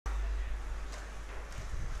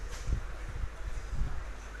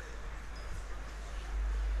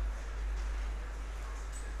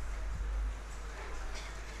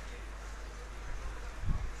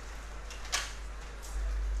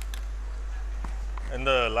In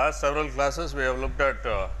the last several classes, we have looked at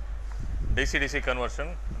DC-DC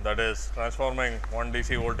conversion, that is transforming one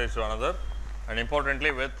DC voltage to another, and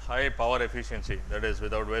importantly with high power efficiency, that is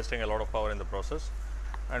without wasting a lot of power in the process.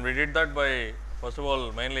 And we did that by first of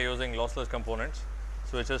all mainly using lossless components,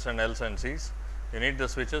 switches and L's and C's. You need the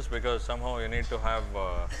switches because somehow you need to have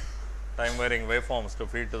time varying waveforms to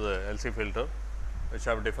feed to the LC filter, which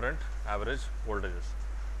have different average voltages.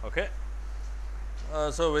 Okay.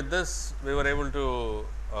 So with this we were able to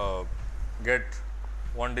get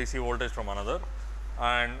one DC voltage from another,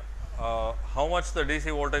 and how much the DC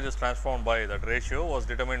voltage is transformed by, that ratio was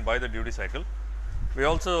determined by the duty cycle. We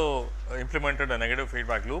also implemented a negative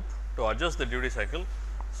feedback loop to adjust the duty cycle,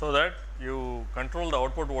 so that you control the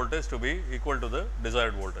output voltage to be equal to the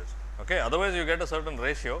desired voltage. Okay. Otherwise, you get a certain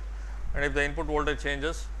ratio, and if the input voltage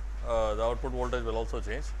changes, the output voltage will also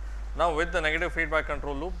change. Now, with the negative feedback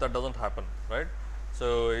control loop, that does not happen, right.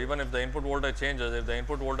 So, even if the input voltage changes, if the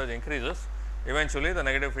input voltage increases, eventually the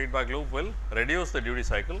negative feedback loop will reduce the duty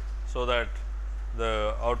cycle, so that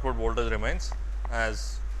the output voltage remains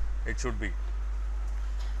as it should be.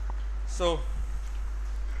 So,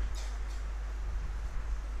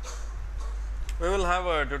 we will have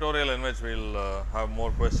a tutorial in which we will have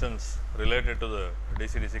more questions related to the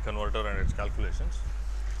DC-DC converter and its calculations.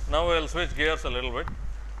 Now, we will switch gears a little bit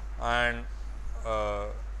and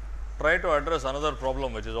try to address another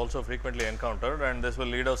problem which is also frequently encountered, and this will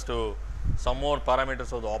lead us to some more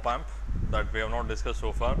parameters of the op amp that we have not discussed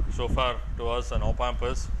so far. So far to us an op amp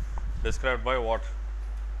is described by what?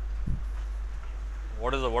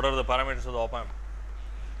 What are the parameters of the op amp?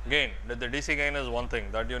 Gain. The DC gain is one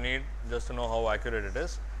thing that you need just to know how accurate it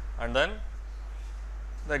is, and then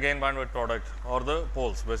the gain bandwidth product or the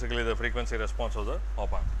poles, basically the frequency response of the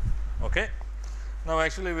op amp. Okay. Now,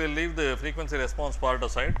 actually we will leave the frequency response part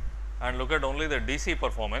aside and look at only the DC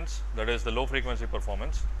performance, that is the low frequency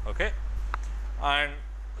performance, okay, and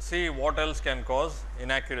see what else can cause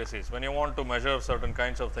inaccuracies when you want to measure certain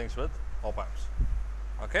kinds of things with op amps.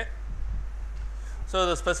 Okay. So,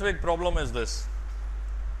 the specific problem is this: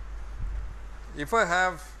 if I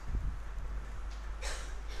have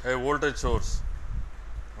a voltage source,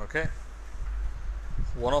 okay,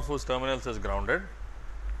 one of whose terminals is grounded,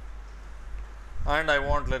 and I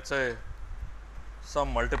want, let us say,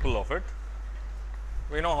 some multiple of it.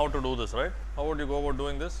 We know how to do this, right? How would you go about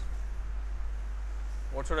doing this?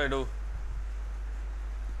 What should I do?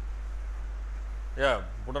 Yeah,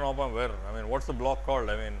 put an op amp where? I mean, what is the block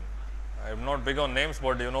called? I mean, I am not big on names,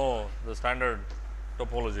 but you know the standard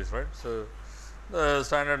topologies, right? So, the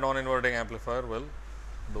standard non-inverting amplifier will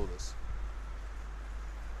do this.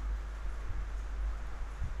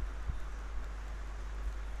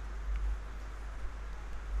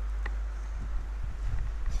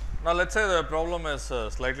 Now, let us say the problem is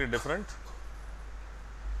slightly different.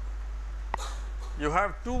 You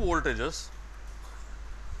have two voltages,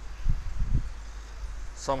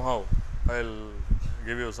 somehow I will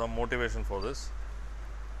give you some motivation for this.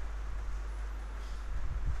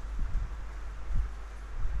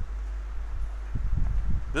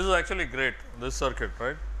 This is actually great, this circuit,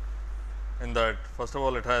 right, in that first of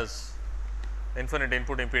all it has infinite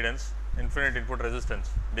input impedance, infinite input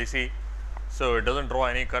resistance DC. So, it does not draw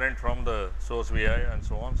any current from the source Vi and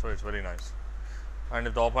so on. So, it is very nice, and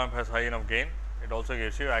if the op amp has high enough gain, it also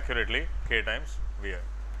gives you accurately k times Vi.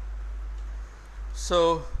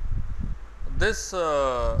 So, this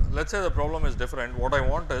let us say the problem is different. What I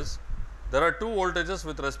want is, there are two voltages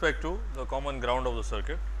with respect to the common ground of the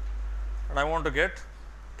circuit, and I want to get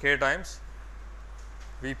k times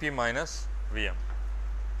Vp minus Vm.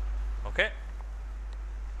 Okay.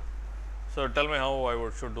 So, tell me how I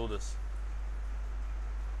should do this.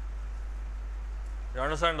 You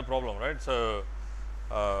understand the problem, right? So,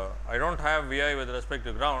 I do not have Vi with respect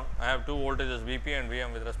to ground, I have two voltages Vp and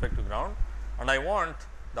Vm with respect to ground, and I want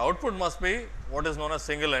the output must be what is known as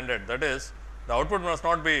single ended, that is the output must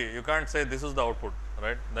not be, you can't say this is the output,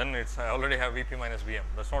 right, then it is I already have Vp minus Vm,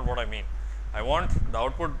 that is not what I mean. I want the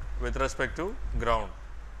output with respect to ground.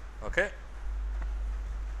 Okay.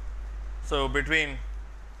 So, between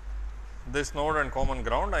this node and common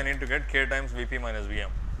ground, I need to get k times Vp minus Vm.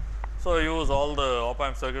 So, use all the op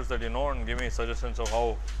amp circuits that you know and give me suggestions of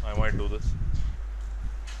how I might do this.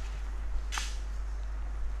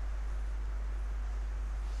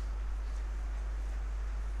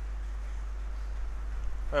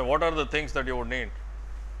 What are the things that you would need?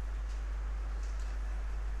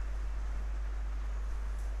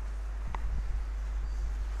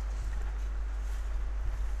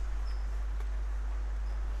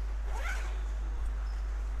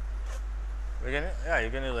 You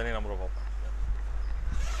can use any number of op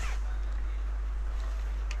amps.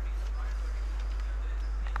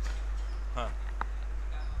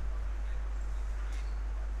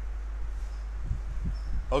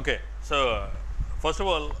 Okay. So, first of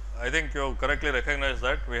all, I think you have correctly recognized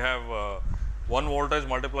that we have one voltage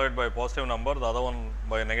multiplied by a positive number, the other one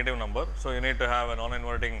by a negative number. So, you need to have a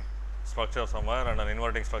non-inverting structure somewhere and an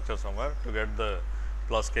inverting structure somewhere to get the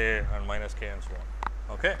plus k and minus k and so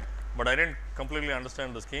on. Okay. But I did not completely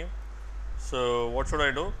understand the scheme. So, what should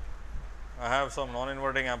I do? I have some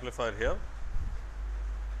non-inverting amplifier here,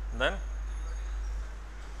 then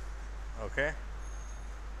okay,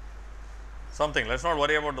 something, let us not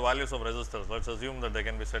worry about the values of resistors, let us assume that they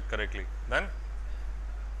can be set correctly. Then,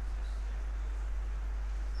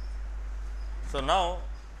 so now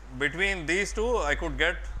between these two I could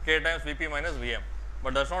get k times Vp minus Vm,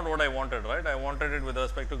 but that is not what I wanted, right? I wanted it with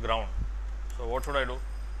respect to ground. So, what should I do?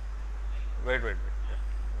 Wait. Yeah.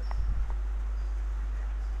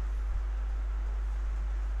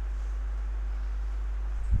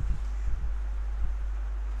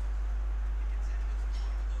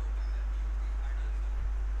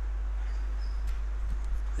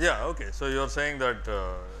 Yeah, okay. So, you are saying that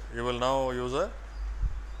you will now use a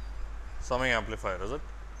summing amplifier, is it?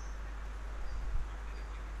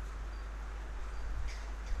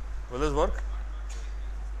 Will this work?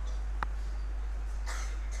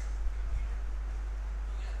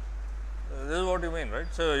 This is what you mean, right?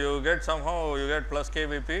 So, you get somehow you get plus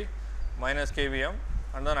kVp minus kVm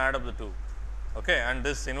and then add up the two. Okay, and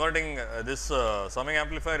this inverting this summing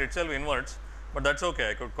amplifier itself inverts, but that is okay.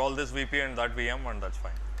 I could call this Vp and that Vm and that is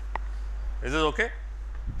fine. Is this okay?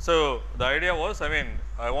 So, the idea was, I mean,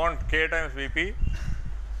 I want k times Vp.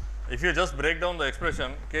 If you just break down the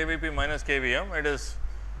expression kVp minus kVm, it is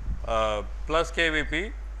plus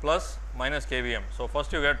kVp plus minus kVm. So,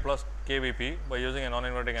 first you get plus kVp by using a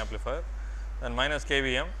non-inverting amplifier, then minus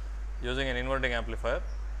kVm using an inverting amplifier,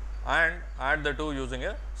 and add the two using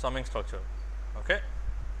a summing structure. Okay.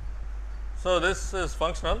 So, this is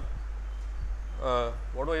functional.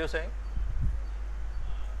 What were you saying?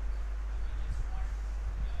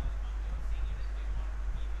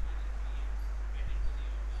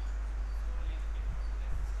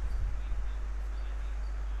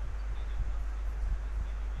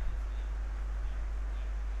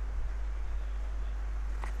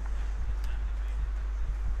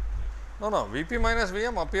 No, Vp minus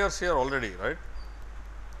Vm appears here already, right.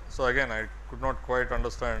 So, again I could not quite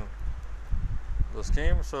understand the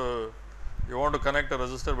scheme. So, you want to connect a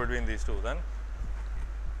resistor between these two, then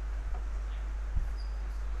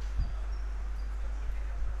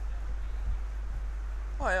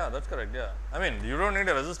oh yeah, that is correct. Yeah, I mean you do not need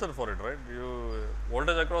a resistor for it, right. You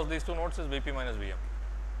voltage across these two nodes is Vp minus Vm.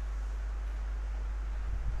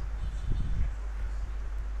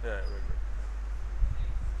 Yeah, wait.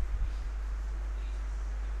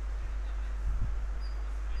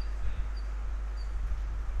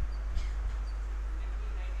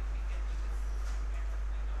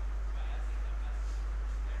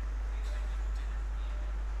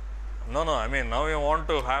 No, I mean now you want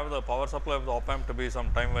to have the power supply of the op amp to be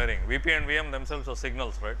some time varying. Vp and Vm themselves are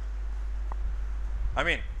signals, right. I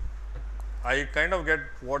mean I kind of get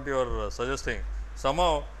what you are suggesting.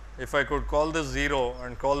 Somehow if I could call this 0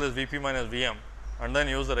 and call this Vp minus Vm and then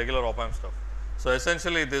use the regular op amp stuff. So,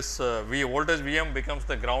 essentially this voltage Vm becomes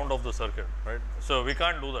the ground of the circuit, right. So, we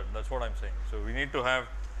can't do that, that is what I am saying. So, we need to have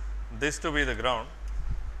this to be the ground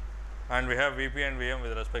and we have Vp and Vm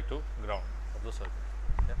with respect to ground of the circuit.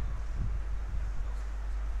 Yeah.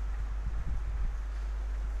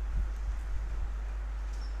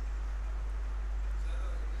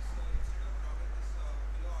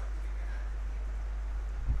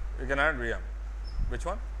 You can add Vm. Which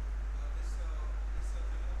one?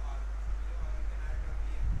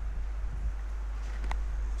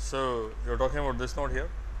 So, you are talking about this node here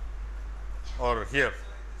or here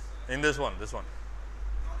in this one,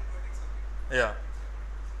 yeah,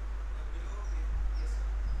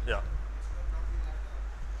 yeah,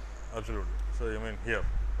 absolutely. So, you mean here,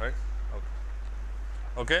 right.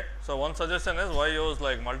 Okay. So, one suggestion is why use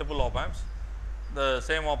like multiple op amps. The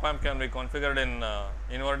same op amp can be configured in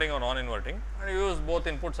inverting or non-inverting and you use both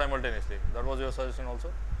inputs simultaneously. That was your suggestion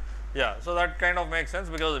also? Yeah. So, that kind of makes sense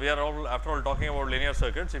because we are all after all talking about linear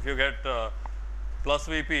circuits. If you get plus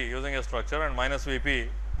Vp using a structure and minus Vp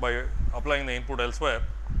by applying the input elsewhere,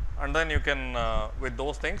 and then you can with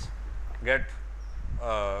those things get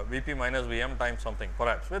Vp minus Vm times something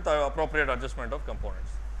perhaps with appropriate adjustment of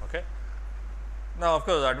components. Okay. Now, of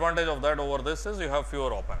course, the advantage of that over this is you have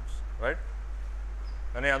fewer op amps, right.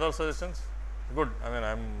 Any other suggestions? Good. I mean,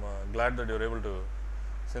 I am glad that you are able to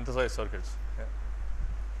synthesize circuits. Yeah.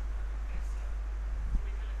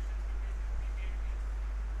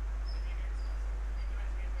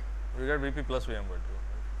 We get Vp plus Vm by 2.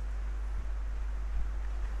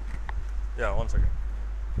 Yeah, one second.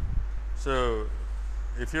 So,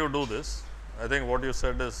 if you do this, I think what you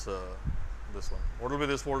said is this one. What will be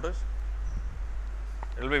this voltage?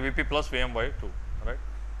 It will be Vp plus Vm by 2, right?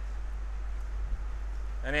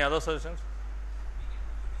 Any other suggestions?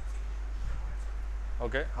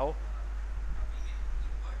 Okay, how?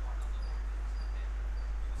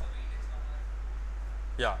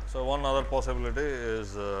 Yeah, so one other possibility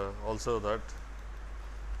is also that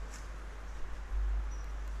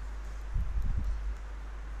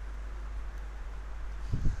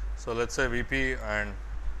so let us say Vp and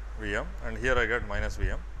Vm, and here I get minus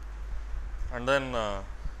Vm, and then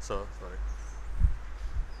sorry,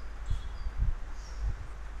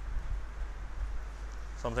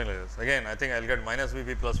 something like this. Again, I think I will get minus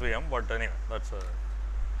Vp plus Vm, but anyway, that is a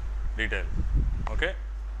detail. Okay,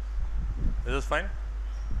 is this fine?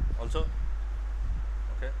 Also,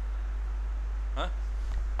 okay. Huh?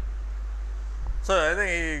 So I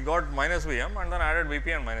think he got minus Vm and then added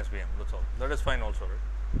Vp and minus Vm. That's all. That is fine also, right?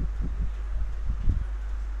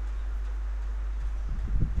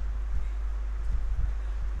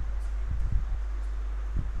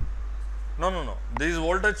 No. These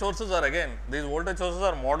voltage sources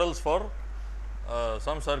are models for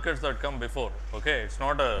some circuits that come before. Okay, it's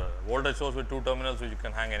not a voltage source with two terminals which you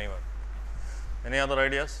can hang anywhere. Any other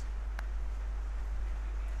ideas?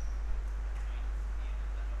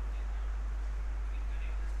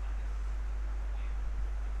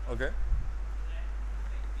 Okay.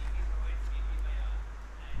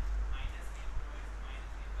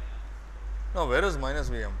 Now, where is minus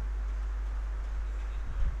Vm?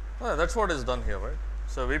 That is what is done here, right.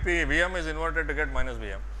 So, Vm is inverted to get minus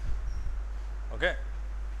Vm. Okay.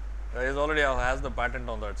 He is already has the patent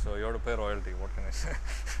on that. So, you have to pay royalty. What can I say?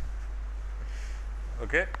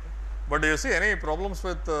 Okay. But do you see any problems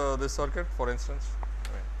with this circuit, for instance?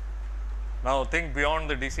 Now, think beyond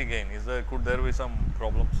the DC gain. Could there be some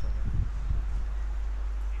problems?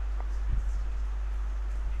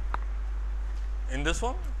 In this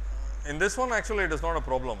one? In this one, actually, it is not a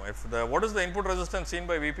problem. If what is the input resistance seen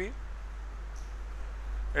by Vp?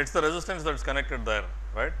 It is the resistance that is connected there,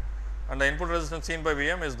 right? And the input resistance seen by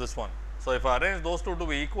Vm is this one. So, if I arrange those two to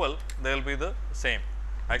be equal, they will be the same.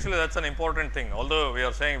 Actually, that is an important thing. Although we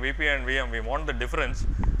are saying Vp and Vm, we want the difference.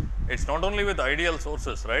 It is not only with ideal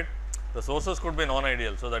sources, right? The sources could be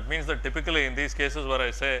non-ideal. So, that means that typically in these cases where I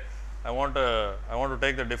say I want to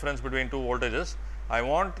take the difference between two voltages, I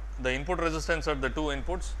want the input resistance at the two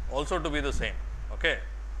inputs also to be the same. Okay.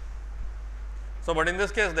 So, but in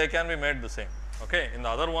this case they can be made the same. Okay. In the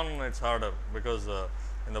other one it is harder, because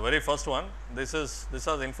in the very first one this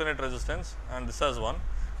has infinite resistance and this has one,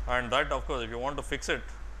 and that of course if you want to fix it,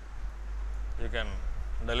 you can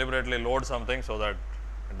deliberately load something so that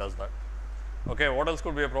it does that. Okay. What else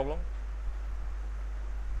could be a problem?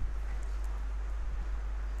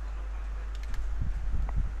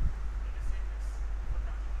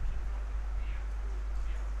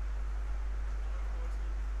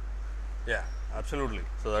 Yeah, absolutely.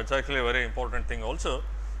 So, that is actually a very important thing also.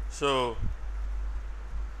 So,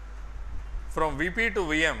 from Vp to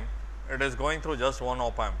Vm, it is going through just one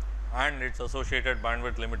op amp and its associated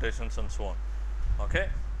bandwidth limitations and so on. Okay.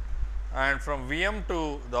 And from Vm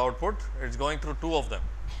to the output, it is going through two of them.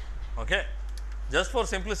 Okay. Just for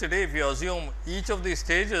simplicity, if you assume each of these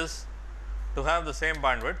stages to have the same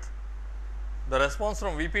bandwidth, the response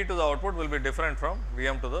from Vp to the output will be different from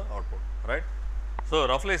Vm to the output, right. So,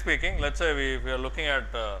 roughly speaking, let us say we are looking at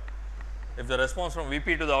if the response from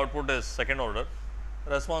Vp to the output is second order,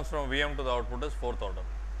 response from Vm to the output is fourth order.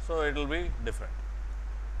 So, it will be different.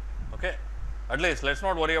 Okay. At least let us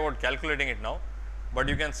not worry about calculating it now, but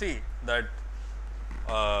you can see that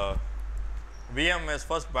Vm is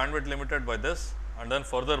first bandwidth limited by this and then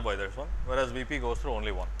further by this one, whereas Vp goes through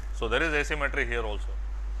only one. So, there is asymmetry here also.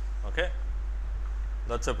 Okay.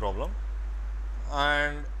 That is a problem.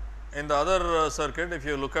 And in the other circuit, if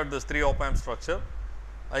you look at this 3 op amp structure,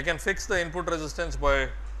 I can fix the input resistance by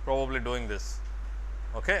probably doing this.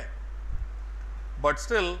 Okay. But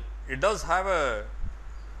still it does have a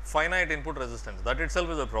finite input resistance, that itself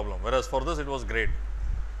is a problem, whereas for this it was great.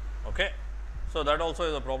 Okay. So, that also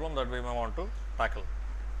is a problem that we may want to tackle.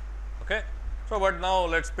 Okay. So, but now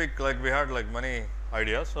let us pick, like we had like many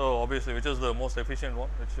ideas. So, obviously which is the most efficient one,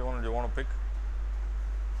 which you want to pick?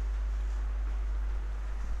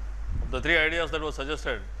 The 3 ideas that were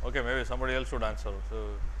suggested, okay, maybe somebody else should answer. So,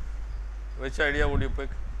 which idea would you pick?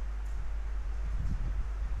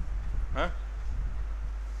 Huh?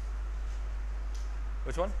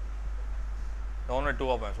 Which one? The one with 2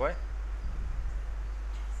 op amps. Why?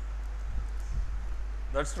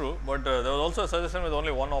 That is true, but there was also a suggestion with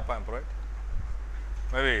only 1 op amp, right?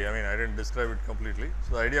 maybe, I mean, I didn't describe it completely.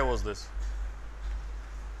 So, the idea was this.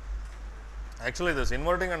 Actually, this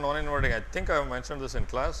inverting and non-inverting, I think I have mentioned this in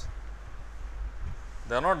class.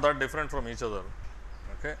 They are not that different from each other.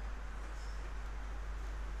 Okay.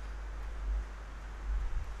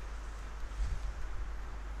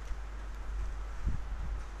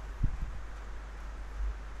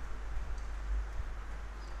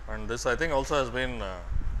 And this I think also has been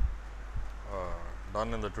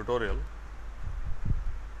done in the tutorial.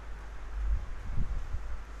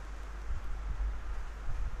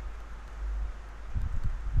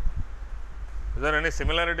 Is there any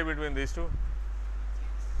similarity between these two?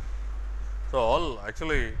 So, all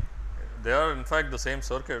actually they are in fact the same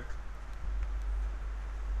circuit,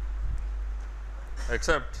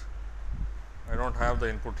 except I do not have the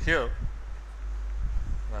input here,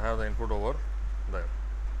 I have the input over there.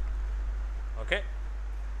 Okay.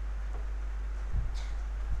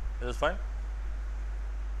 Is this fine?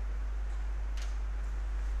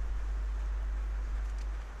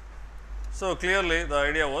 So, clearly the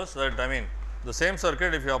idea was that, I mean, the same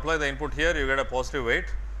circuit, if you apply the input here, you get a positive weight.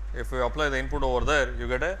 If you apply the input over there, you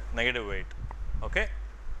get a negative weight. Okay.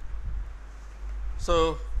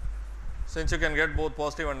 So, since you can get both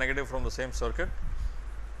positive and negative from the same circuit,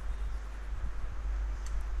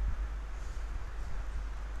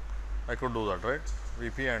 I could do that, right?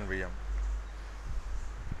 Vp and Vm.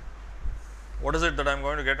 What is it that I am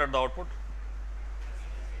going to get at the output?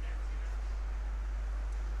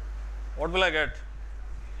 What will I get?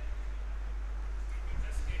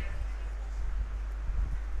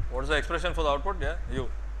 What is the expression for the output? Yeah, you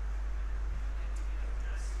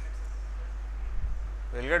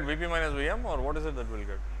will get Vp minus Vm, or what is it that we will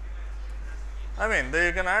get? I mean,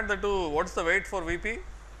 you can add the two. What is the weight for Vp?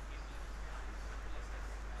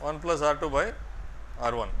 1 plus R2 by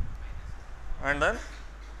R1, and then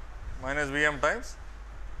minus Vm times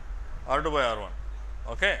R2 by R1.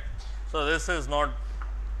 Okay. So, this is not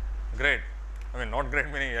great. I mean, not great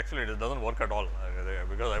meaning actually it does not work at all,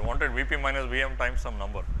 because I wanted Vp minus Vm times some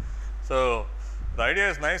number. So, the idea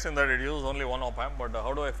is nice in that it uses only one op amp, but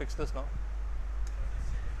how do I fix this now?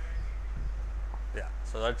 Yeah.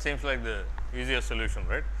 So, that seems like the easiest solution,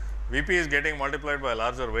 right? Vp is getting multiplied by a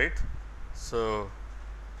larger weight. So,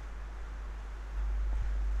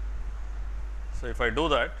 if I do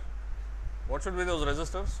that, what should be those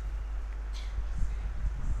resistors?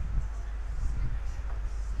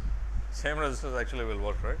 Same resistors actually will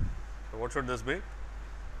work, right? So, what should this be?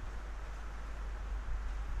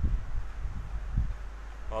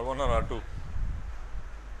 R1 or R2?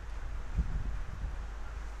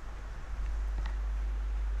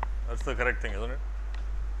 That is the correct thing, isn't it?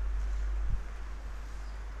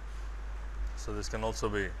 So, this can also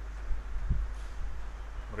be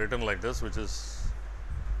written like this, which is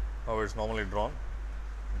how it is normally drawn.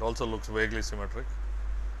 It also looks vaguely symmetric.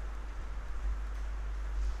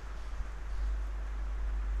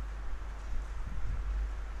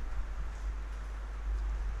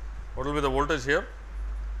 What will be the voltage here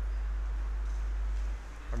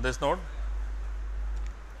at this node?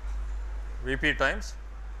 Vp times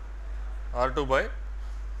R2 by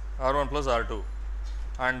R1 plus R2,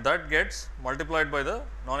 and that gets multiplied by the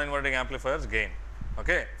non-inverting amplifier's gain.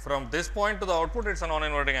 Okay. From this point to the output, it is a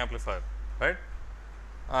non-inverting amplifier, right,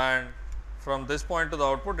 and from this point to the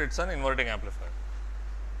output, it is an inverting amplifier.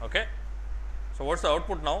 Okay. So, what is the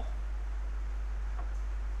output now?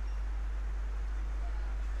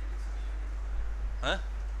 Huh?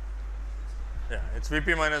 Yeah, it is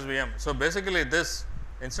Vp minus Vm. So, basically this,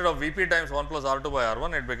 instead of Vp times 1 plus R2 by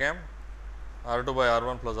R1, it became R2 by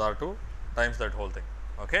R1 plus R2 times that whole thing.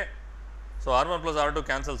 Okay. So, R1 plus R2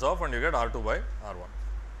 cancels off and you get R2 by R1.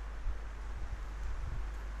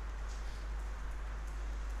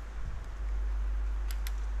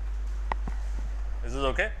 Is this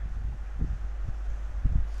okay?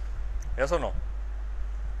 Yes or no?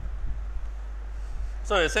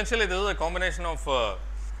 So, essentially this is a combination of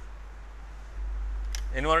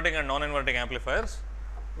inverting and non-inverting amplifiers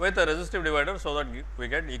with a resistive divider, so that we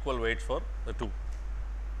get equal weights for the two.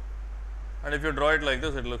 And if you draw it like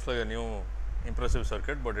this, it looks like a new impressive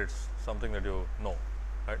circuit, but it is something that you know,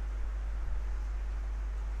 right.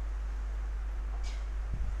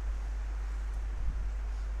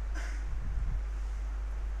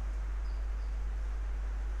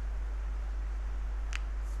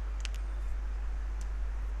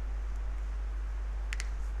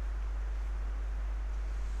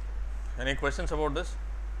 Any questions about this?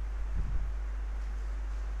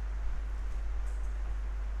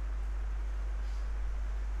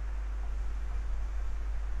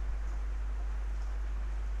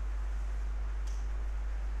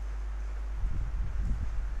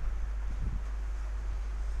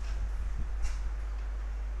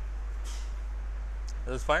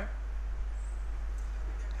 Is this fine?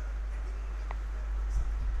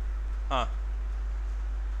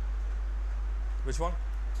 Which one?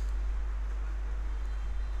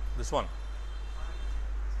 This one.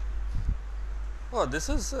 Oh, this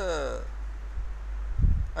is I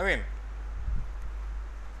mean,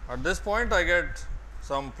 at this point I get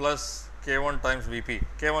some plus K1 times Vp.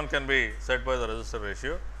 K1 can be set by the resistor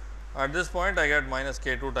ratio. At this point I get minus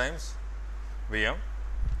K2 times Vm,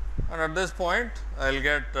 and at this point I will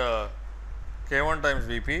get K1 times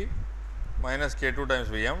Vp minus K2 times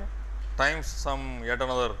Vm times some yet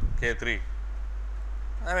another K3.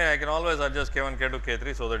 I mean, I can always adjust K1, K2,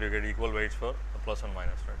 K3 so that you get equal weights for the plus and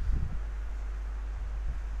minus,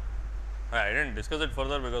 right. I did not discuss it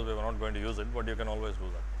further because we were not going to use it, but you can always do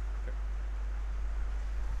that. Okay.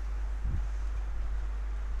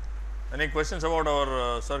 Any questions about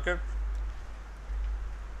our circuit?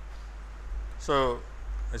 So,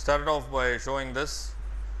 I started off by showing this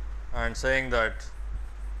and saying that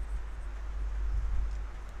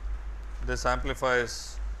this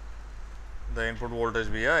amplifies the input voltage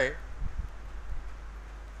Vi,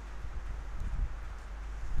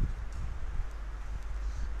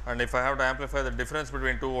 and if I have to amplify the difference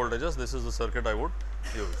between two voltages, this is the circuit I would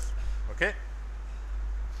use. Okay.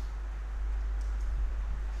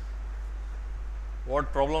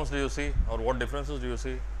 What problems do you see, or what differences do you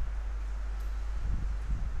see?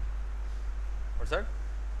 What's that?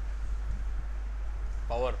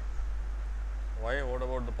 Power. Why? What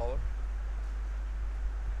about the power?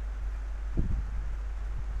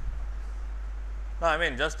 No, I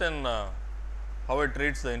mean just in how it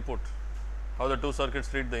treats the input, how the two circuits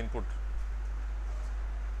treat the input.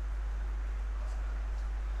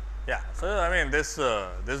 Yeah. So, I mean this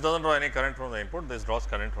this does not draw any current from the input, this draws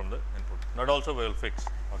current from the input. That also we will fix.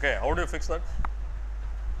 Okay. How do you fix that?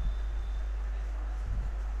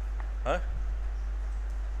 Huh?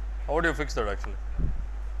 How do you fix that actually?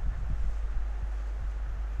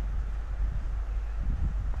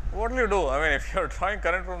 What will you do? I mean, if you are drawing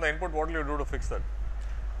current from the input, what will you do to fix that?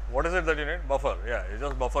 What is it that you need? Buffer. Yeah, you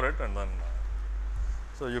just buffer it, and then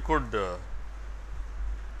so you could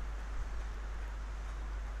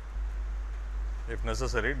if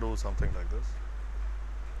necessary do something like this.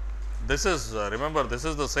 This is remember, this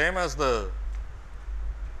is the same as the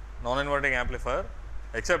non-inverting amplifier,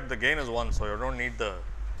 except the gain is 1. So, you do not need the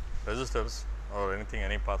resistors or anything,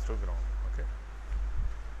 any path to ground. Okay.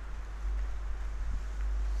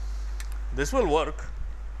 This will work,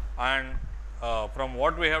 and from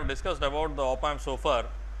what we have discussed about the op amp so far,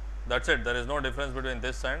 that is it. There is no difference between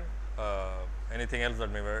this and anything else that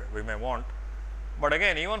we may want. But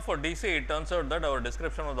again, even for DC, it turns out that our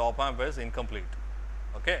description of the op amp is incomplete.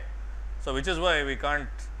 Okay. So, which is why we can't,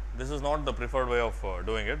 this is not the preferred way of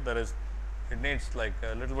doing it. There is, it needs like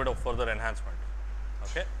a little bit of further enhancement.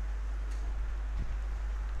 Okay.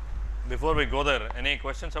 Before we go there, any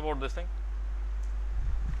questions about this thing?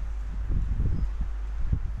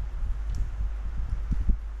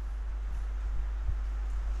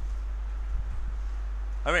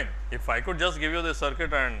 I mean, if I could just give you this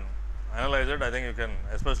circuit and analyze it, I think you can,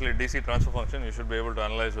 especially DC transfer function, you should be able to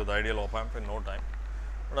analyze with ideal op amp in no time.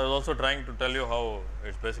 But I was also trying to tell you how it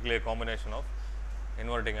is basically a combination of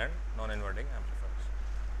inverting and non-inverting amplifiers.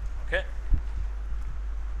 Okay.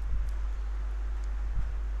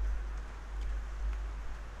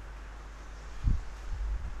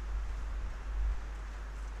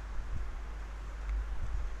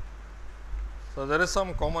 So, there is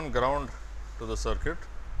some common ground to the circuit,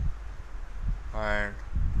 and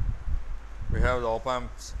we have the op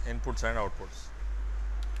amp's inputs and outputs.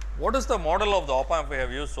 What is the model of the op amp we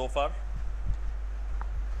have used so far?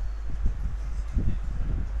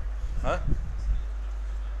 Huh?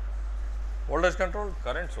 Voltage control,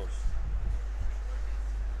 current source.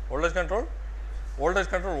 Voltage control, voltage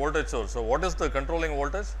control, voltage source. So, what is the controlling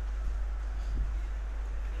voltage?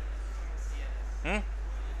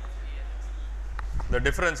 The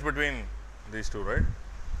difference between these two, right?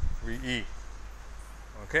 VE.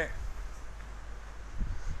 Okay.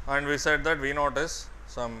 And we said that V naught is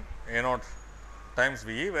some A naught times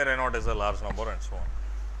VE, where A naught is a large number and so on.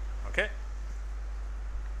 Okay.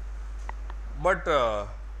 But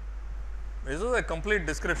this is a complete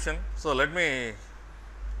description. So, let me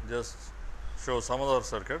just show some other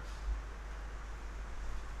circuit.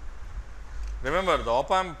 Remember, the op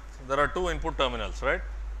amp, there are two input terminals, right?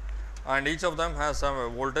 And each of them has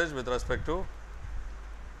some voltage with respect to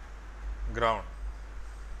ground.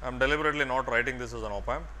 I am deliberately not writing this as an op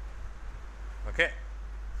amp. Okay.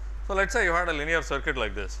 So, let us say you had a linear circuit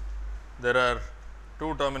like this. There are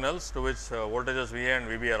two terminals to which voltages VA and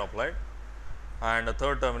VB are applied, and a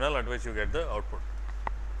third terminal at which you get the output.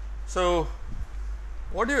 So,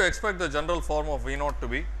 what do you expect the general form of V naught to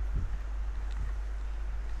be?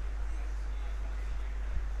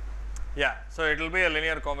 Yeah, so it will be a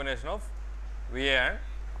linear combination of V A and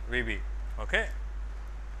V B. Okay.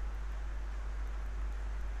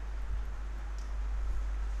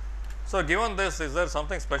 So, given this, is there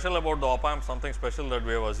something special about the op amp, something special that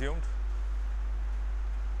we have assumed?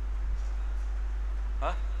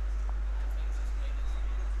 Huh?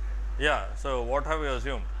 Yeah, so what have we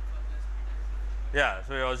assumed? Yeah,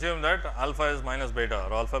 so we assume that alpha is minus beta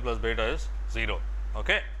or alpha plus beta is 0.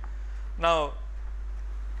 Okay. Now,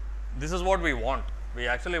 this is what we want. We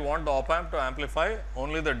actually want the op amp to amplify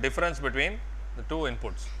only the difference between the two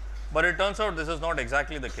inputs, but it turns out this is not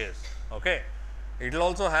exactly the case. Okay. It will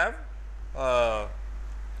also have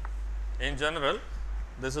in general,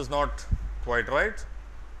 this is not quite right.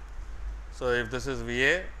 So, if this is V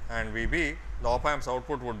A and V B, the op amp's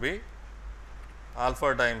output would be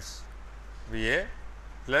alpha times V A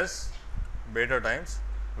plus beta times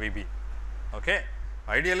V B. Okay.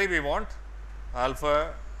 Ideally, we want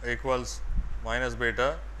alpha equals minus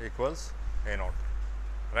beta equals A naught,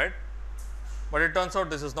 right, but it turns out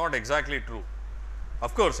this is not exactly true.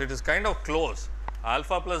 Of course, it is kind of close.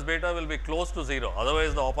 Alpha plus beta will be close to 0,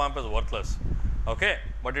 otherwise the op amp is worthless, okay,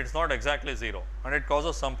 but it is not exactly 0 and it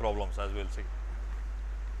causes some problems, as we will see.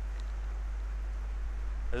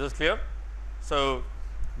 Is this clear? So,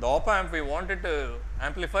 the op amp, we want it to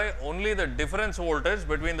amplify only the difference voltage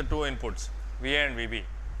between the two inputs V A and V B.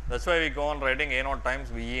 That is why we go on writing A naught times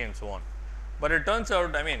V E and so on. But it turns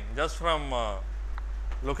out, I mean, just from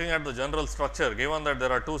looking at the general structure, given that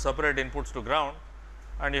there are two separate inputs to ground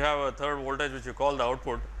and you have a third voltage which you call the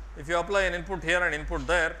output, if you apply an input here and input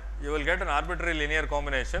there, you will get an arbitrary linear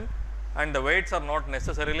combination and the weights are not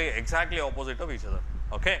necessarily exactly opposite of each other.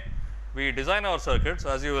 Okay. We design our circuits,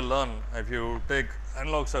 as you will learn if you take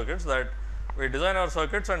analog circuits, that we design our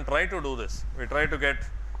circuits and try to do this. We try to get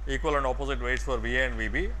equal and opposite weights for V A and V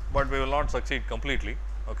B, but we will not succeed completely.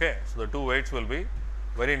 Okay. So, the two weights will be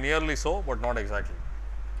very nearly so, but not exactly.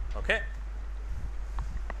 Okay.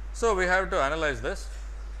 So, we have to analyze this.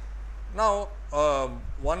 Now,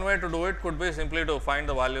 one way to do it could be simply to find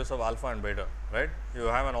the values of alpha and beta, right. You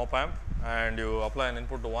have an op amp and you apply an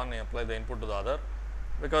input to one, you apply the input to the other,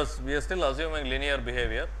 because we are still assuming linear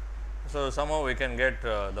behavior. So, somehow we can get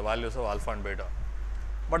the values of alpha and beta,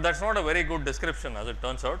 but that is not a very good description as it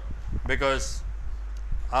turns out, because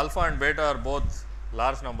alpha and beta are both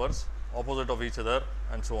large numbers opposite of each other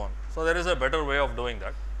and so on. So, there is a better way of doing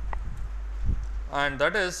that, and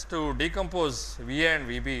that is to decompose V A and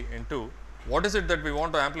V B into what is it that we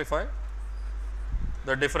want to amplify?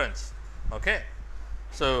 The difference. Okay.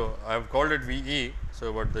 So, I have called it V E.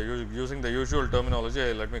 So, but using the usual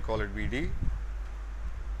terminology, let me call it V D,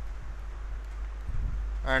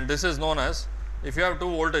 and this is known as, if you have two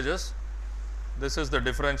voltages, this is the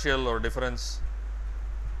differential or difference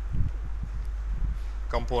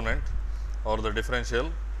component or the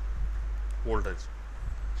differential voltage.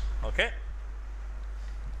 Okay.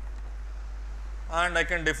 And I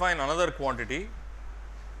can define another quantity,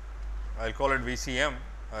 I will call it VCM,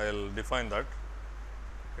 I will define that,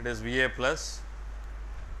 it is V A plus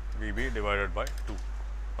V B divided by 2.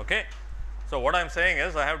 Okay. So, what I am saying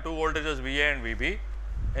is, I have two voltages V A and V B.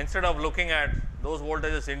 Instead of looking at those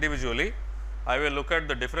voltages individually, I will look at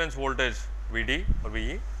the difference voltage V D or V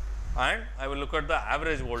E, and I will look at the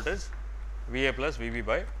average voltage V A plus V B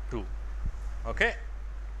by 2. Okay.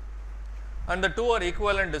 And the two are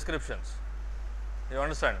equivalent descriptions. You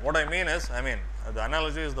understand? What I mean is, the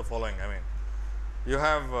analogy is the following. You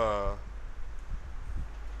have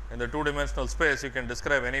in the two dimensional space, you can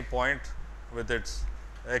describe any point with its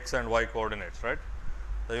x and y coordinates, right,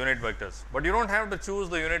 the unit vectors, but you do not have to choose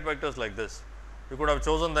the unit vectors like this. You could have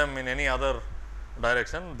chosen them in any other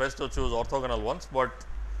direction, best to choose orthogonal ones, but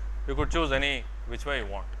you could choose any which way you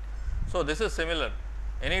want. So, this is similar.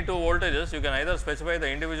 Any two voltages, you can either specify the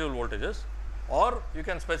individual voltages or you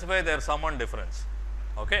can specify their sum and difference.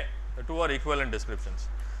 Okay. The two are equivalent descriptions,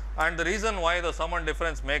 and the reason why the sum and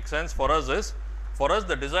difference makes sense for us is, for us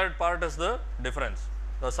the desired part is the difference,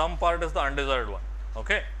 the sum part is the undesired one.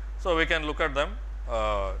 Okay. So, we can look at them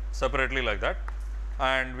separately like that,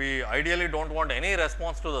 and we ideally do not want any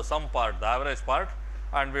response to the sum part, the average part,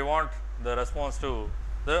 and we want the response to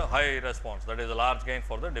the high response, that is a large gain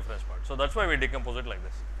for the difference part. So, that is why we decompose it like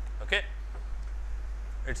this. Okay.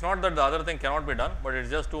 It is not that the other thing cannot be done, but it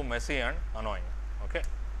is just too messy and annoying. Okay.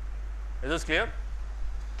 Is this clear?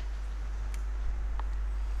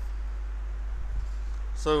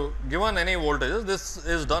 So, given any voltages, this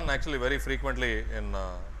is done actually very frequently in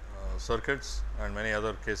circuits and many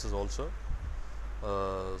other cases also.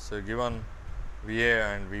 so given VA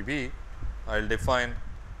and VB, I will define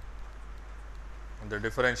the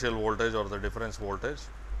differential voltage or the difference voltage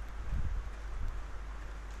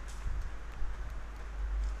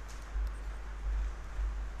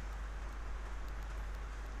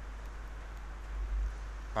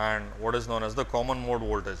and what is known as the common mode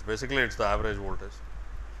voltage. Basically, it is the average voltage.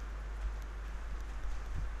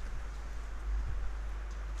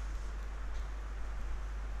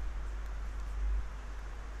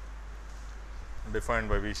 Defined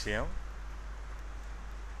by VCM.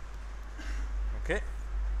 Okay.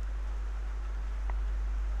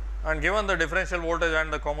 And given the differential voltage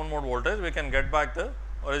and the common mode voltage, we can get back the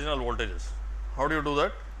original voltages. How do you do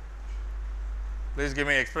that? Please give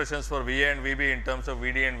me expressions for VA and VB in terms of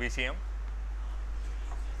VD and VCM.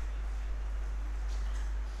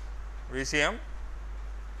 VCM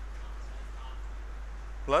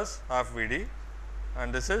plus half VD,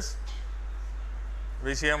 and this is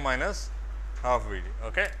VCM minus half VD.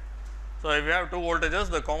 Okay. So, if you have two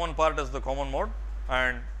voltages, the common part is the common mode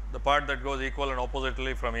and the part that goes equal and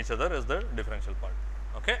oppositely from each other is the differential part.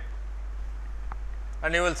 Okay.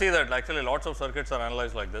 And you will see that actually lots of circuits are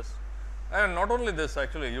analyzed like this. And not only this,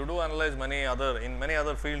 actually you do analyze many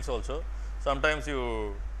other fields also. Sometimes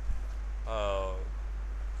you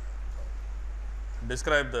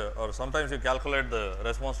describe the, or sometimes you calculate the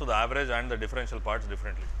response to the average and the differential parts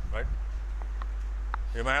differently, right.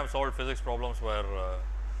 You may have solved physics problems where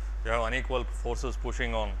you have unequal forces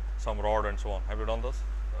pushing on some rod and so on. Have you done this?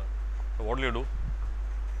 So, what will you do?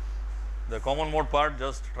 The common mode part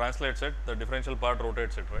just translates it, the differential part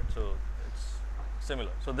rotates it, right. So, it is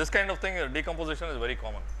similar. So, this kind of thing, decomposition is very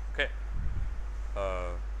common. Okay.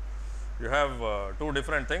 You have two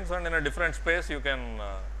different things, and in a different space you can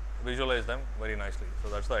visualize them very nicely. So,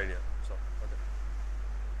 that is the idea. So, okay.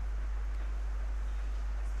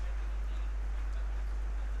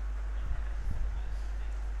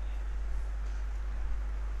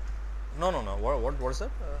 No, what is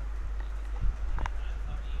that?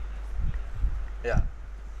 Yeah.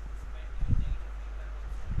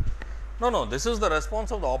 No, this is the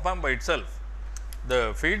response of the op amp by itself.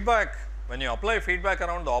 The feedback, when you apply feedback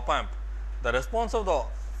around the op amp, the response of the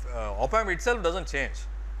op amp itself does not change.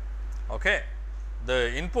 Okay.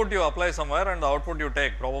 The input you apply somewhere and the output you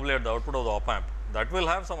take probably at the output of the op amp, that will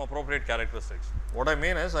have some appropriate characteristics. What I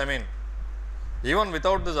mean is, even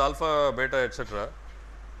without this alpha, beta, etc.,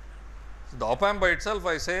 the op amp by itself,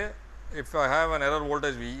 I say if I have an error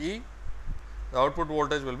voltage VE, the output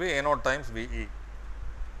voltage will be A naught times VE.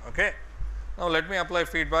 Okay. Now, let me apply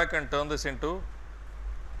feedback and turn this into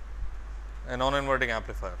a non-inverting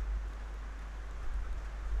amplifier.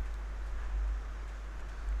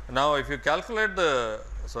 Now, if you calculate the,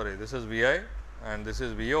 this is Vi and this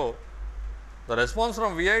is Vo, the response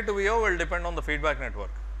from Vi to Vo will depend on the feedback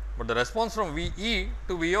network, but the response from VE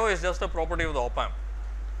to Vo is just a property of the op amp.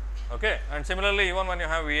 Okay. And similarly, even when you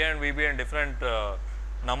have VA and VB and different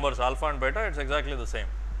numbers alpha and beta, it is exactly the same.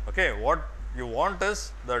 Okay. What you want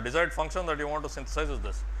is, the desired function that you want to synthesize is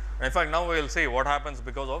this. And in fact, now we will see what happens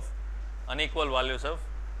because of unequal values of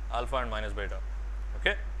alpha and minus beta.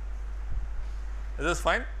 Okay. Is this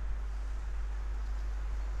fine?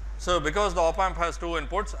 So, because the op amp has two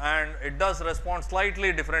inputs and it does respond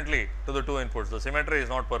slightly differently to the two inputs, the symmetry is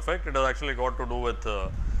not perfect. It has actually got to do with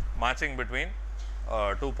matching between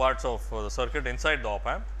two parts of the circuit inside the op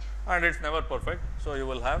amp, and it is never perfect. So, you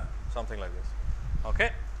will have something like this,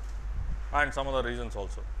 okay, and some other reasons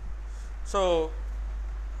also. So,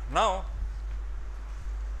 now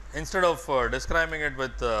instead of describing it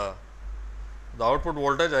with the output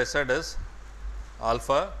voltage, I said is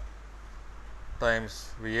alpha times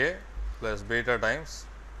VA plus beta times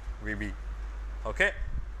VB. Okay.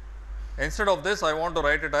 Instead of this, I want to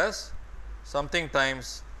write it as something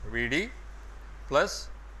times VD plus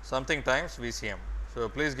something times VCM. So,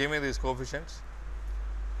 please give me these coefficients.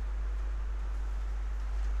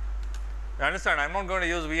 You understand, I am not going to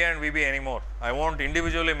use VA and VB anymore. I want to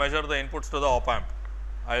individually measure the inputs to the op amp.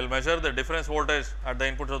 I will measure the difference voltage at the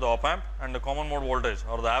inputs of the op amp and the common mode voltage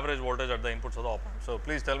or the average voltage at the inputs of the op amp. So,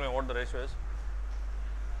 please tell me what the ratio is.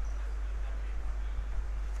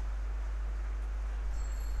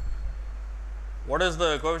 What is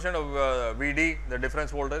the coefficient of VD, the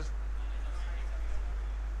difference voltage?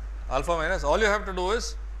 Alpha minus, all you have to do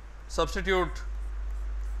is substitute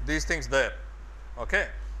these things there. Okay.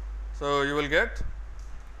 So, you will get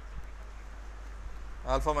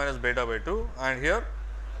alpha minus beta by 2 and here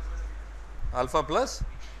alpha plus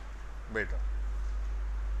beta.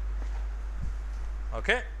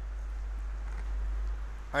 Okay.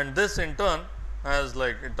 And this in turn has,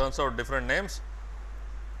 like, it turns out different names.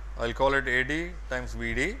 I will call it AD times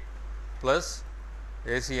VD plus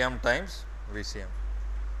ACM times VCM.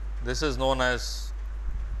 This is known as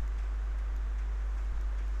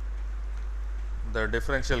the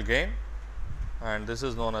differential gain, and this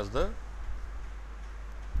is known as the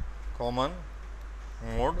common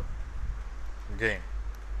mode gain.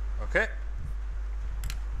 Okay.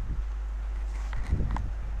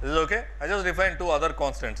 This is okay. I just defined two other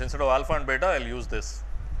constants. Instead of alpha and beta, I will use this.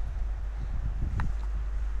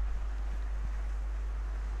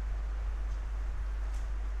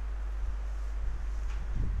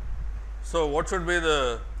 So, what should be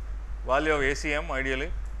the value of ACM ideally?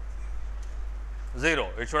 0.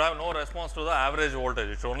 It should have no response to the average voltage,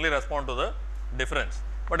 it should only respond to the difference,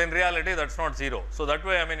 but in reality that is not 0. So, that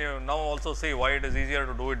way, I mean, you now also see why it is easier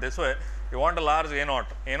to do it this way. You want a large A naught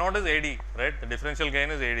is AD, right, the differential gain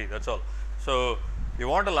is AD, that is all. So, you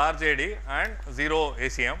want a large AD and 0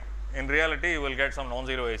 ACM. In reality, you will get some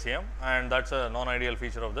non-zero ACM, and that is a non-ideal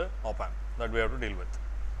feature of the op-amp that we have to deal with.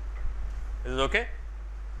 Is it okay?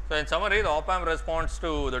 So, in summary, the op-amp responds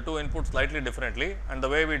to the two inputs slightly differently, and the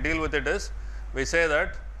way we deal with it is, we say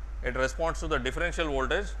that it responds to the differential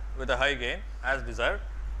voltage with a high gain as desired,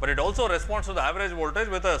 but it also responds to the average voltage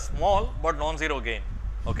with a small but non-zero gain,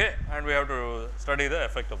 okay, and we have to study the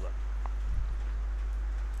effect of that.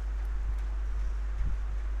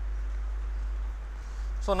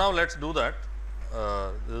 So, now let us do that.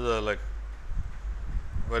 This is a like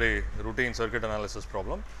very routine circuit analysis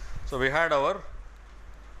problem. So, we had our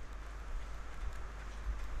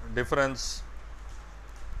difference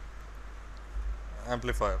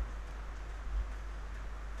amplifier.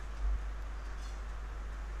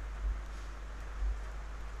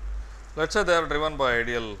 Let us say they are driven by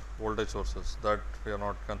ideal voltage sources, that we are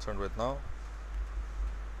not concerned with now.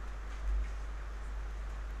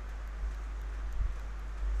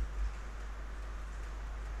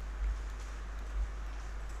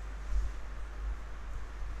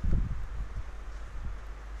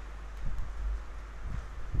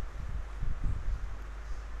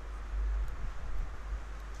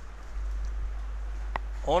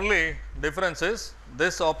 Only difference is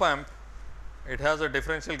this op amp, it has a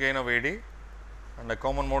differential gain of AD and a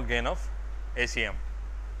common mode gain of ACM.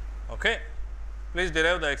 Okay. Please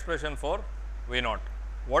derive the expression for V naught.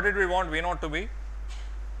 What did we want V naught to be?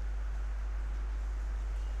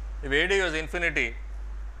 If AD was infinity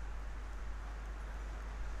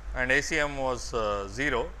and ACM was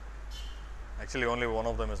 0, actually only one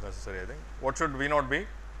of them is necessary, I think. What should V naught be?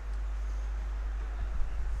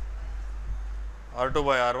 R2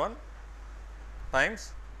 by R1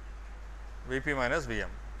 times Vp minus Vm.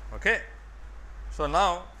 Okay. So,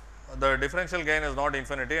 now the differential gain is not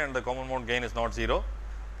infinity and the common mode gain is not 0.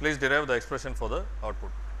 Please derive the expression for the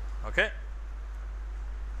output. Okay.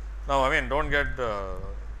 Now, I mean, do not get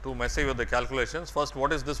too messy with the calculations. First,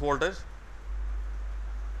 what is this voltage?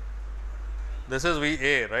 This is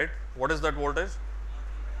Va, right? What is that voltage?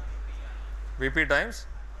 Vp times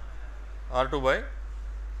R2 by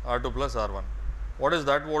R2 plus R1. What is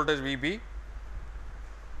that voltage Vb?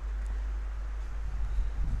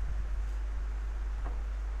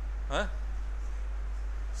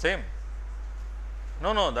 Same.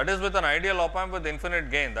 No, that is with an ideal op amp with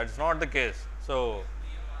infinite gain, that is not the case. So,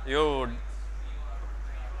 the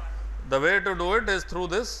way to do it is through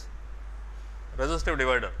this resistive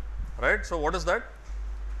divider, right. So, what is that?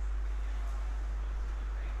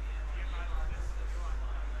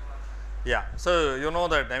 Yeah. So, you know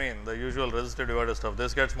that, I mean, the usual resistive divider stuff,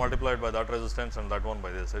 this gets multiplied by that resistance and that one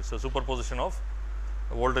by this. It is a superposition of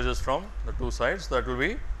voltages from the two sides, that will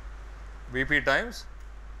be Vp times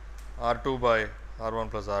R2 by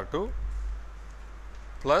R1 plus R2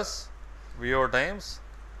 plus Vo times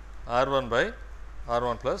R1 by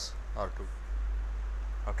R1 plus R2.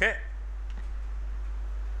 Okay.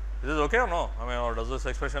 Is this okay or no? I mean, or does this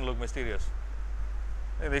expression look mysterious?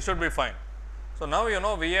 This should be fine. So, now you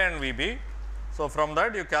know Va and Vb. So, from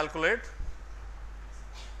that you calculate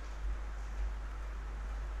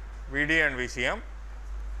Vd and Vcm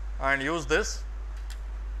and use this.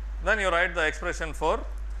 Then you write the expression for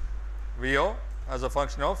Vo as a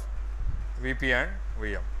function of Vp and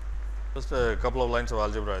Vm. Just a couple of lines of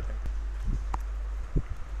algebra, I think.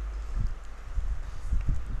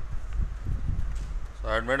 So,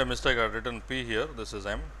 I had made a mistake, I had written P here, this is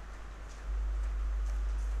M.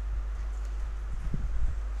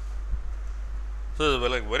 So, this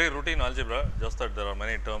is like very routine algebra, just that there are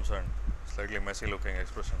many terms and slightly messy looking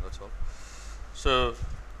expression, that is all. So,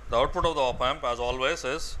 the output of the op amp as always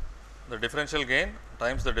is the differential gain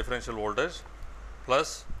times the differential voltage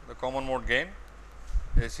plus the common mode gain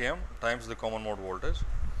ACM times the common mode voltage,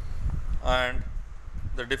 and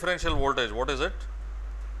the differential voltage, what is it?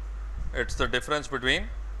 It is the difference between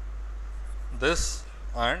this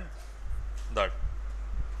and that.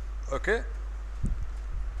 Okay.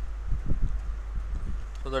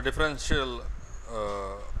 So, the differential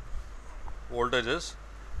voltage is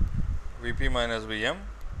V p minus V m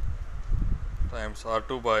times R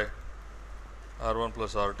 2 by R 1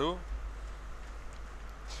 plus R 2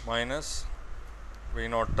 minus V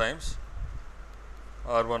naught times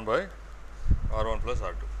R 1 by R 1 plus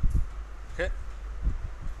R 2. Okay.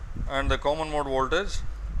 And the common mode voltage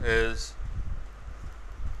is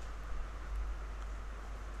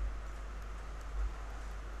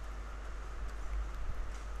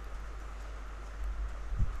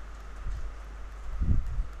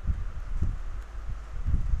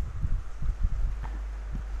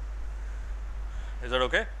that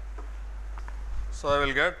okay? So, I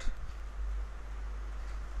will get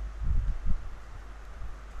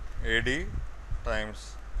A d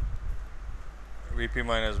times V p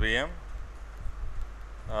minus V m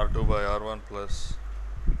R 2 by R 1 plus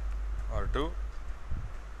R 2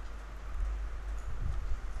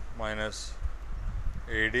 minus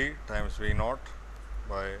A d times V naught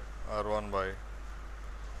by R 1 by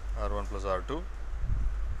R 1 plus R 2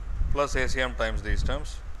 plus A c m times these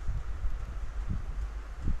terms.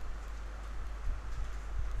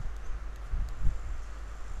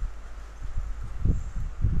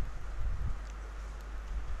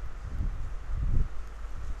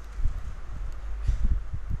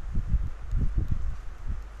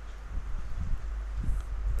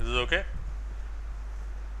 Is this okay?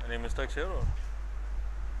 Any mistakes here? Or?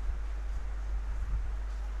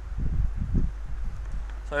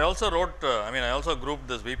 So, I also wrote, I also grouped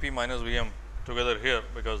this V p minus V m together here,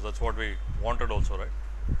 because that is what we wanted also, right.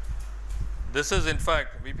 This is in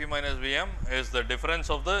fact V p minus V m is the difference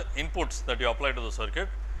of the inputs that you apply to the circuit,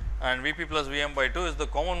 and V p plus V m by 2 is the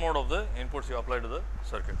common mode of the inputs you apply to the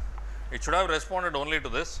circuit. It should have responded only to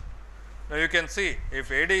this. Now, you can see if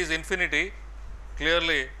A d is infinity,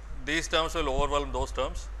 clearly these terms will overwhelm those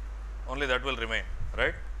terms, only that will remain,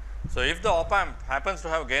 right. So, if the op amp happens to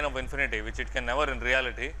have gain of infinity, which it can never in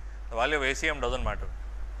reality, the value of ACM does not matter.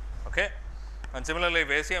 Okay. And similarly, if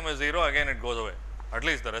ACM is 0, again it goes away, at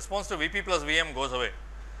least the response to V p plus V m goes away.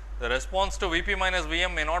 The response to V p minus V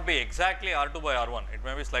m may not be exactly R 2 by R 1, it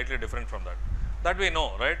may be slightly different from that. That we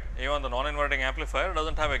know, right. Even the non-inverting amplifier does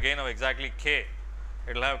not have a gain of exactly k,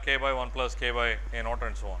 it will have k by 1 plus k by A naught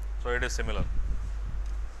and so on. So, it is similar.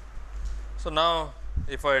 So, now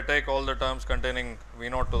if I take all the terms containing V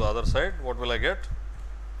naught to the other side, what will I get?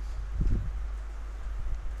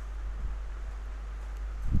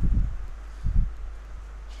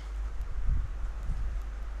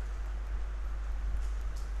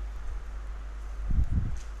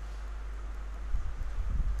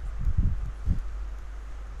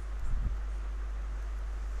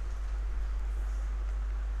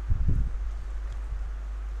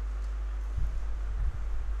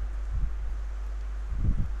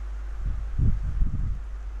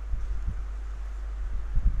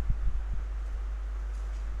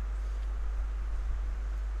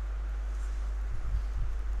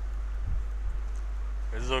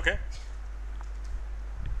 Is this okay?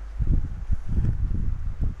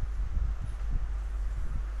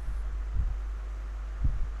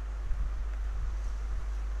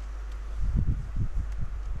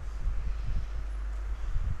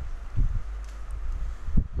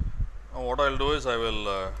 Now, what I will do is I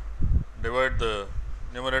will divide the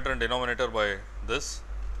numerator and denominator by this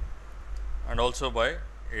and also by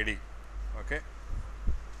AD. Okay.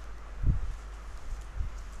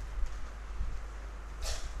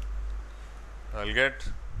 I will get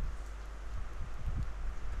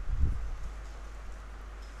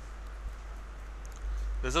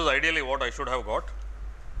this is ideally what I should have got.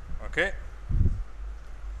 Okay.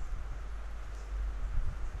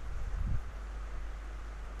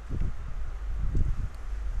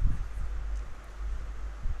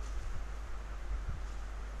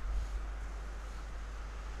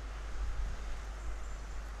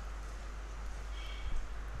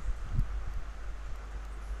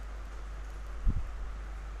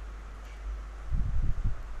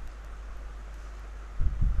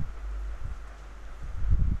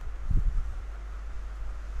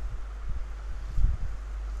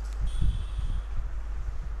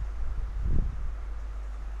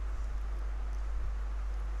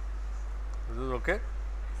 This is okay.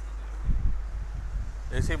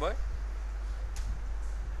 AC by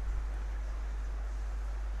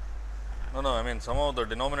no, I mean somehow the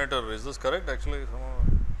denominator, is this correct actually somehow?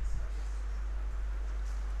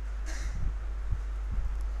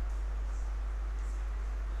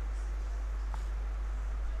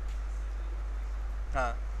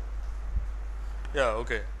 Yeah,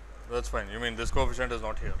 okay, that's fine. You mean this coefficient is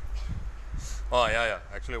not here? Oh, yeah.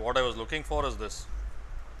 Actually, what I was looking for is this.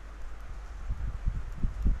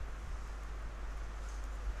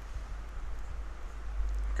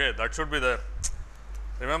 Okay, that should be there.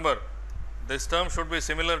 Remember, this term should be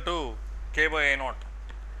similar to k by A naught.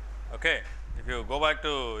 Okay, if you go back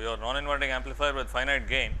to your non-inverting amplifier with finite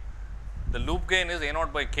gain, the loop gain is A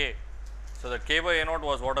naught by k. So, that k by A naught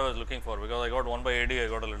was what I was looking for, because I got 1 by AD, I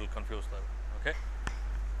got a little confused there. Okay.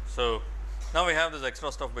 So, now we have this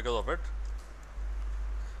extra stuff because of it.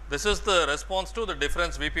 This is the response to the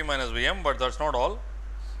difference Vp minus Vm, but that is not all.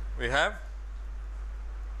 We have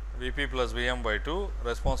Vp plus Vm by 2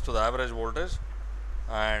 response to the average voltage,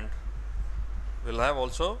 and we will have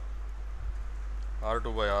also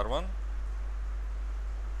R2 by R1,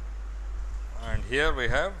 and here we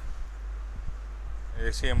have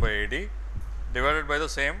ACM by AD divided by the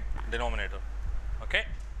same denominator. Okay.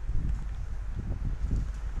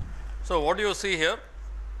 So, what do you see here?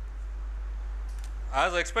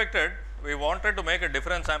 As expected, we wanted to make a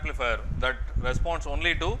difference amplifier that responds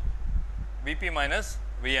only to Vp minus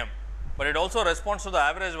Vm, but it also responds to the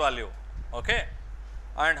average value. Okay.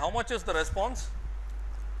 And how much is the response?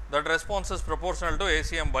 That response is proportional to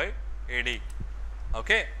ACM by AD.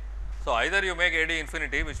 Okay. So, either you make AD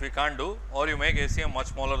infinity, which we can't do, or you make ACM much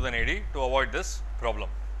smaller than AD to avoid this problem.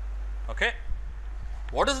 Okay.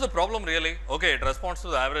 What is the problem really? Okay, it responds to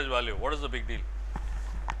the average value. What is the big deal?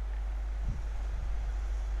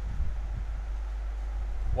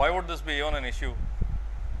 Why would this be even an issue?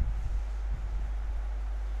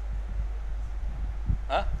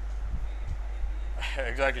 Huh?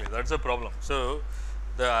 Exactly, that is a problem. So,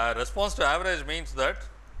 the response to average means that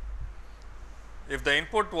if the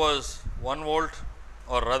input was 1 volt,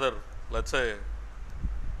 or rather let us say,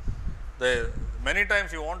 many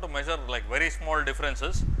times you want to measure like very small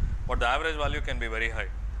differences, but the average value can be very high.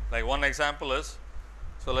 Like one example is,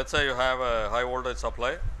 so let us say you have a high voltage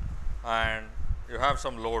supply and you have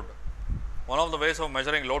some load. One of the ways of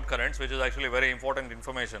measuring load currents, which is actually very important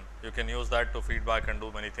information, you can use that to feedback and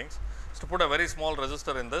do many things, is to put a very small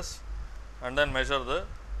resistor in this and then measure the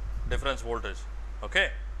difference voltage. Okay.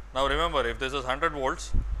 Now, remember, if this is 100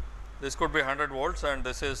 volts, this could be 100 volts and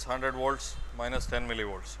this is 100 volts minus 10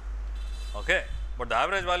 millivolts. Okay. But the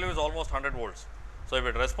average value is almost 100 volts. So, if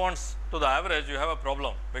it responds to the average, you have a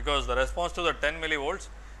problem, because the response to the 10 millivolts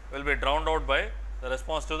will be drowned out by the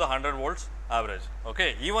response to the 100 volts average.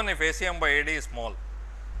 Okay. Even if ACM by AD is small,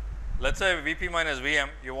 let us say Vp minus Vm,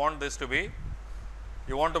 you want this to be,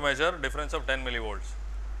 you want to measure difference of 10 millivolts,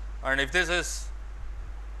 and if this is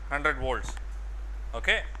 100 volts,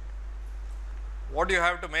 okay, what do you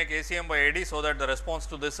have to make ACM by AD so that the response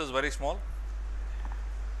to this is very small?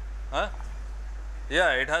 Huh?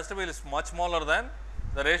 Yeah, it has to be much smaller than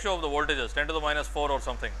the ratio of the voltages, 10 to the minus 4 or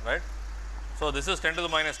something, right. So, this is 10 to the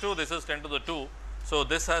minus 2, this is 10 to the 2. So,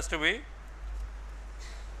 this has to be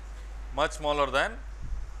much smaller than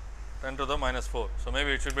 10 to the minus 4. So,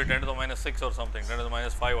 maybe it should be 10 to the minus 6 or something, 10 to the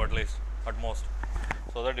minus 5 at least, at most,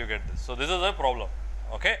 so that you get this. So, this is a problem.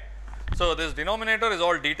 Okay. So, this denominator is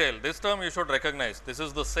all detail. This term you should recognize. This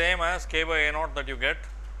is the same as k by A naught that you get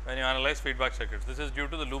when you analyze feedback circuits. This is due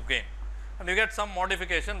to the loop gain, and you get some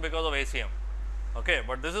modification because of ACM. Okay.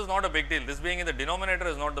 But this is not a big deal. This being in the denominator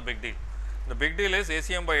is not the big deal. The big deal is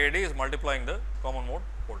ACM by AD is multiplying the common mode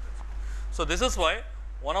voltage. So, this is why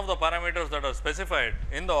one of the parameters that are specified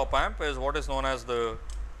in the op amp is what is known as the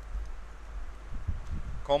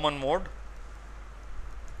common mode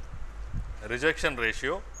rejection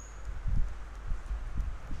ratio.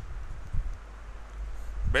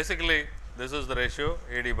 Basically, this is the ratio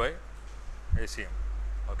AD by ACM.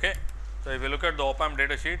 Okay. So, if you look at the op amp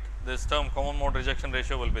data sheet, this term common mode rejection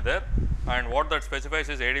ratio will be there, and what that specifies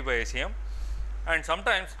is AD by ACM, and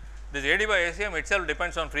sometimes this AD by ACM itself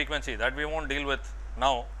depends on frequency, that we will not deal with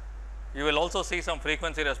now. You will also see some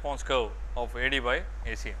frequency response curve of AD by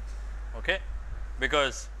ACM, okay,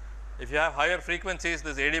 because if you have higher frequencies,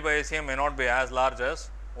 this AD by ACM may not be as large as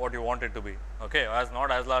what you want it to be, okay, as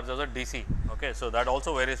not as large as a DC. Okay. So, that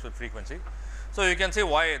also varies with frequency. So, you can see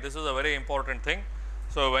why this is a very important thing.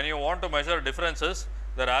 So, when you want to measure differences,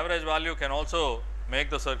 their average value can also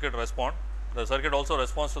make the circuit respond. The circuit also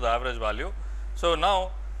responds to the average value. So,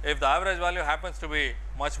 now if the average value happens to be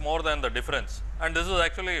much more than the difference, and this is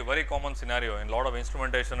actually a very common scenario in a lot of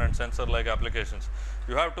instrumentation and sensor like applications,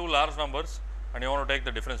 you have two large numbers and you want to take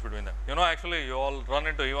the difference between them. You know, actually you all run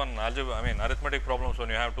into even algebra, I mean arithmetic problems when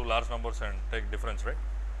you have two large numbers and take difference, right,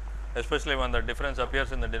 especially when the difference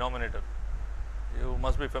appears in the denominator. You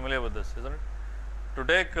must be familiar with this, isn't it? To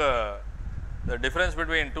take the difference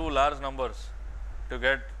between two large numbers to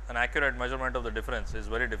get an accurate measurement of the difference is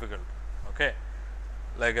very difficult. Okay.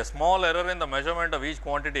 Like a small error in the measurement of each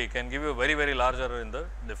quantity can give you very, very large error in the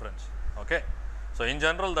difference. Okay. So, in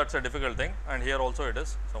general that is a difficult thing, and here also it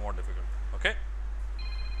is somewhat difficult. Okay.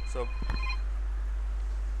 So,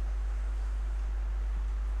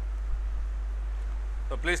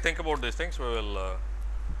 please think about these things. We will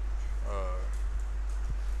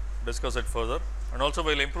discuss it further, and also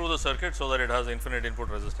we will improve the circuit so that it has infinite input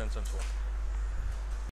resistance and so on.